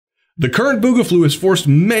The current Bugaflu has forced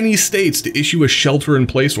many states to issue a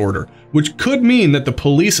shelter-in-place order, which could mean that the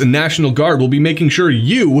police and National Guard will be making sure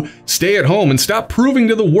you stay at home and stop proving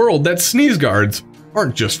to the world that sneeze guards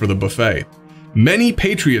aren't just for the buffet. Many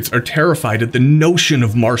patriots are terrified at the notion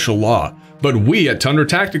of martial law, but we at Tundra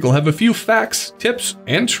Tactical have a few facts, tips,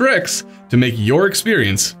 and tricks to make your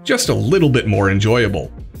experience just a little bit more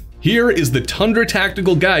enjoyable. Here is the Tundra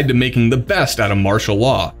Tactical Guide to making the best out of martial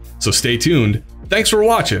law. So stay tuned, thanks for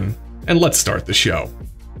watching, and let's start the show.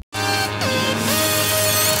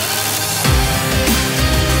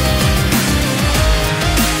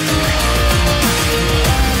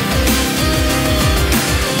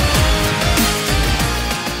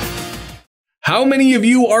 How many of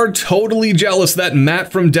you are totally jealous that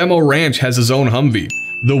Matt from Demo Ranch has his own Humvee?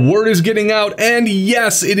 The word is getting out, and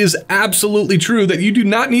yes, it is absolutely true that you do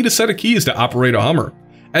not need a set of keys to operate a Hummer.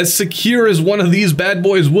 As secure as one of these bad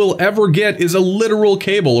boys will ever get is a literal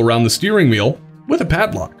cable around the steering wheel with a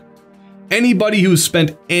padlock. Anybody who's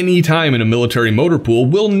spent any time in a military motor pool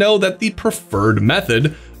will know that the preferred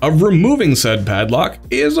method of removing said padlock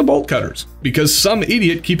is a bolt cutters, because some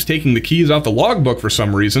idiot keeps taking the keys off the logbook for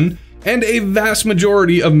some reason, and a vast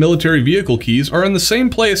majority of military vehicle keys are in the same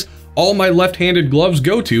place all my left-handed gloves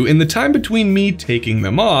go to in the time between me taking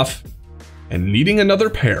them off and needing another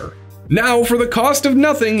pair. Now, for the cost of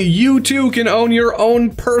nothing, you too can own your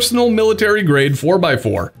own personal military-grade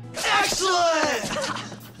 4x4. Excellent!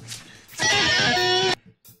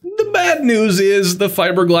 The bad news is the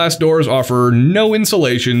fiberglass doors offer no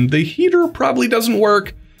insulation, the heater probably doesn't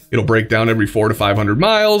work, it'll break down every 400 to 500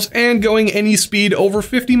 miles, and going any speed over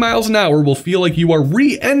 50 miles an hour will feel like you are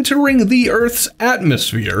re-entering the Earth's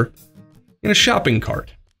atmosphere in a shopping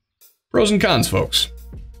cart. Pros and cons, folks.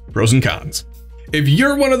 Pros and cons. If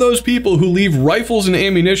you're one of those people who leave rifles and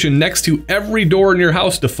ammunition next to every door in your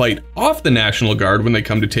house to fight off the National Guard when they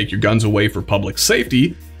come to take your guns away for public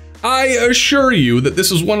safety, I assure you that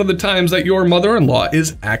this is one of the times that your mother-in-law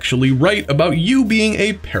is actually right about you being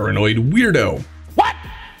a paranoid weirdo. What?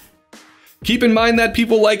 Keep in mind that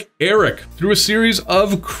people like Eric, through a series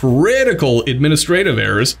of critical administrative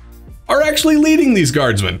errors, are actually leading these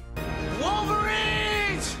guardsmen.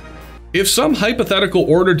 If some hypothetical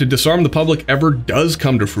order to disarm the public ever does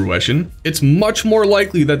come to fruition, it's much more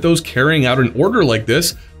likely that those carrying out an order like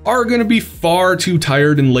this are going to be far too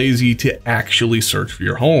tired and lazy to actually search for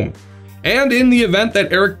your home. And in the event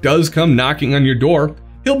that Eric does come knocking on your door,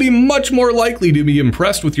 he'll be much more likely to be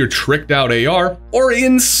impressed with your tricked out AR or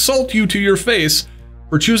insult you to your face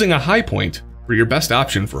for choosing a high point for your best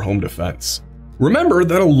option for home defense. Remember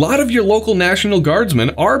that a lot of your local National Guardsmen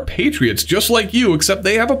are patriots just like you, except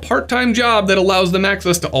they have a part-time job that allows them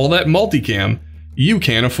access to all that multicam you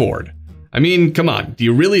can't afford. I mean, come on, do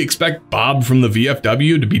you really expect Bob from the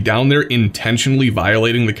VFW to be down there intentionally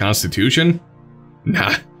violating the Constitution?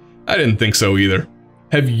 Nah, I didn't think so either.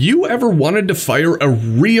 Have you ever wanted to fire a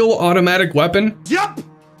real automatic weapon? Yup!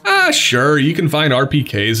 Sure, you can find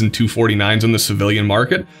RPKs and 249s on the civilian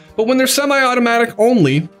market, but when they're semi-automatic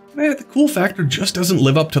only, the cool factor just doesn't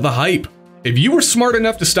live up to the hype. If you were smart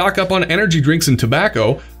enough to stock up on energy drinks and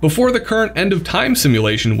tobacco before the current end of time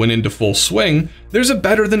simulation went into full swing, there's a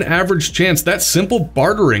better than average chance that simple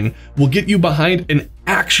bartering will get you behind an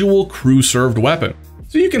actual crew-served weapon,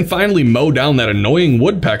 so you can finally mow down that annoying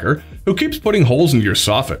woodpecker who keeps putting holes into your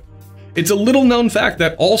soffit. It's a little known fact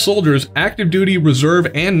that all soldiers, active duty, reserve,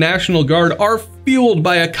 and National Guard are fueled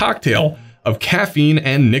by a cocktail of caffeine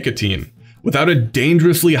and nicotine. Without a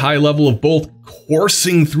dangerously high level of both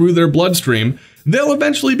coursing through their bloodstream, they'll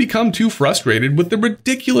eventually become too frustrated with the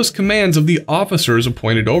ridiculous commands of the officers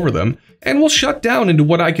appointed over them and will shut down into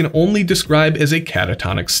what I can only describe as a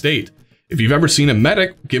catatonic state. If you've ever seen a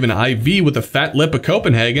medic give an IV with a fat lip of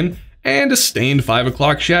Copenhagen and a stained 5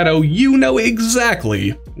 o'clock shadow, you know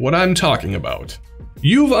exactly what I'm talking about.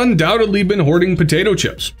 You've undoubtedly been hoarding potato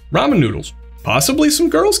chips, ramen noodles, possibly some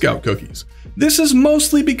Girl Scout cookies. This is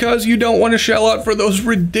mostly because you don't want to shell out for those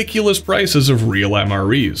ridiculous prices of real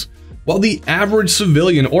MREs. While the average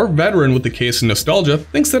civilian or veteran with the case of nostalgia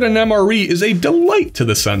thinks that an MRE is a delight to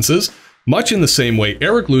the senses, much in the same way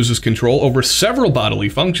Eric loses control over several bodily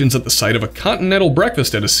functions at the sight of a continental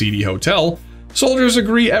breakfast at a seedy hotel, soldiers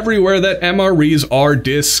agree everywhere that MREs are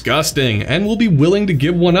disgusting and will be willing to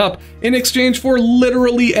give one up in exchange for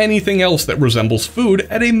literally anything else that resembles food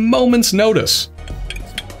at a moment's notice.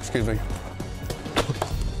 Excuse me.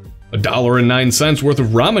 $1.09 worth of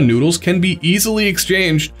ramen noodles can be easily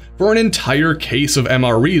exchanged for an entire case of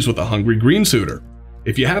MREs with a hungry green suitor.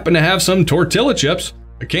 If you happen to have some tortilla chips,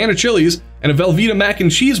 a can of chilies, and a Velveeta mac and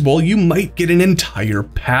cheese bowl, you might get an entire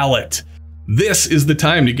pallet. This is the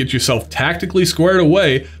time to get yourself tactically squared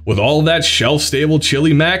away with all of that shelf-stable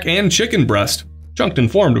chili mac and chicken breast, chunked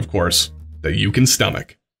and formed of course, that you can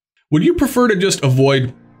stomach. Would you prefer to just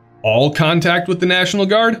avoid all contact with the National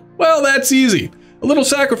Guard? Well, that's easy. A little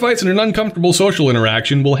sacrifice and an uncomfortable social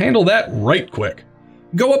interaction will handle that right quick.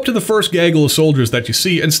 Go up to the first gaggle of soldiers that you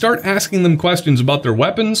see and start asking them questions about their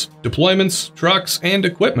weapons, deployments, trucks, and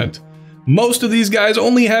equipment. Most of these guys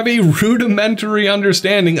only have a rudimentary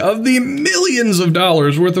understanding of the millions of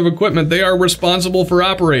dollars worth of equipment they are responsible for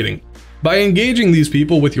operating. By engaging these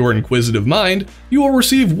people with your inquisitive mind, you will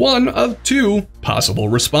receive one of two possible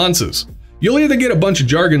responses. You'll either get a bunch of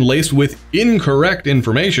jargon laced with incorrect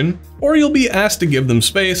information, or you'll be asked to give them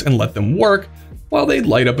space and let them work while they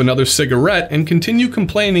light up another cigarette and continue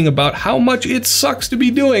complaining about how much it sucks to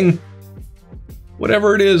be doing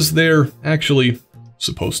whatever it is they're actually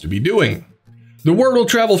supposed to be doing. The word will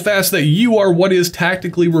travel fast that you are what is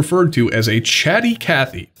tactically referred to as a chatty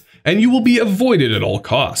Cathy, and you will be avoided at all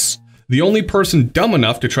costs. The only person dumb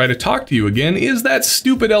enough to try to talk to you again is that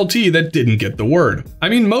stupid LT that didn't get the word. I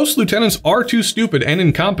mean, most lieutenants are too stupid and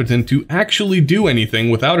incompetent to actually do anything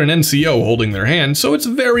without an NCO holding their hand, so it's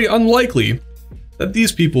very unlikely that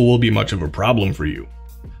these people will be much of a problem for you.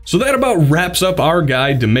 So that about wraps up our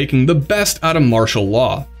guide to making the best out of martial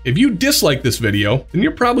law. If you dislike this video, then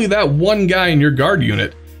you're probably that one guy in your guard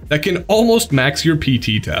unit that can almost max your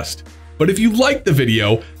PT test. But if you liked the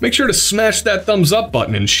video, make sure to smash that thumbs up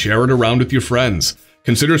button and share it around with your friends.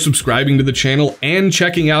 Consider subscribing to the channel and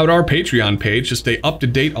checking out our Patreon page to stay up to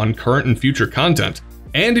date on current and future content.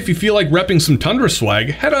 And if you feel like repping some Tundra swag,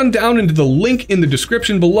 head on down into the link in the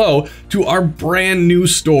description below to our brand new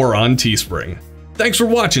store on Teespring. Thanks for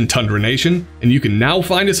watching, Tundra Nation, and you can now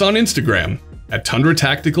find us on Instagram at Tundra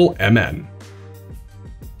Tactical MN.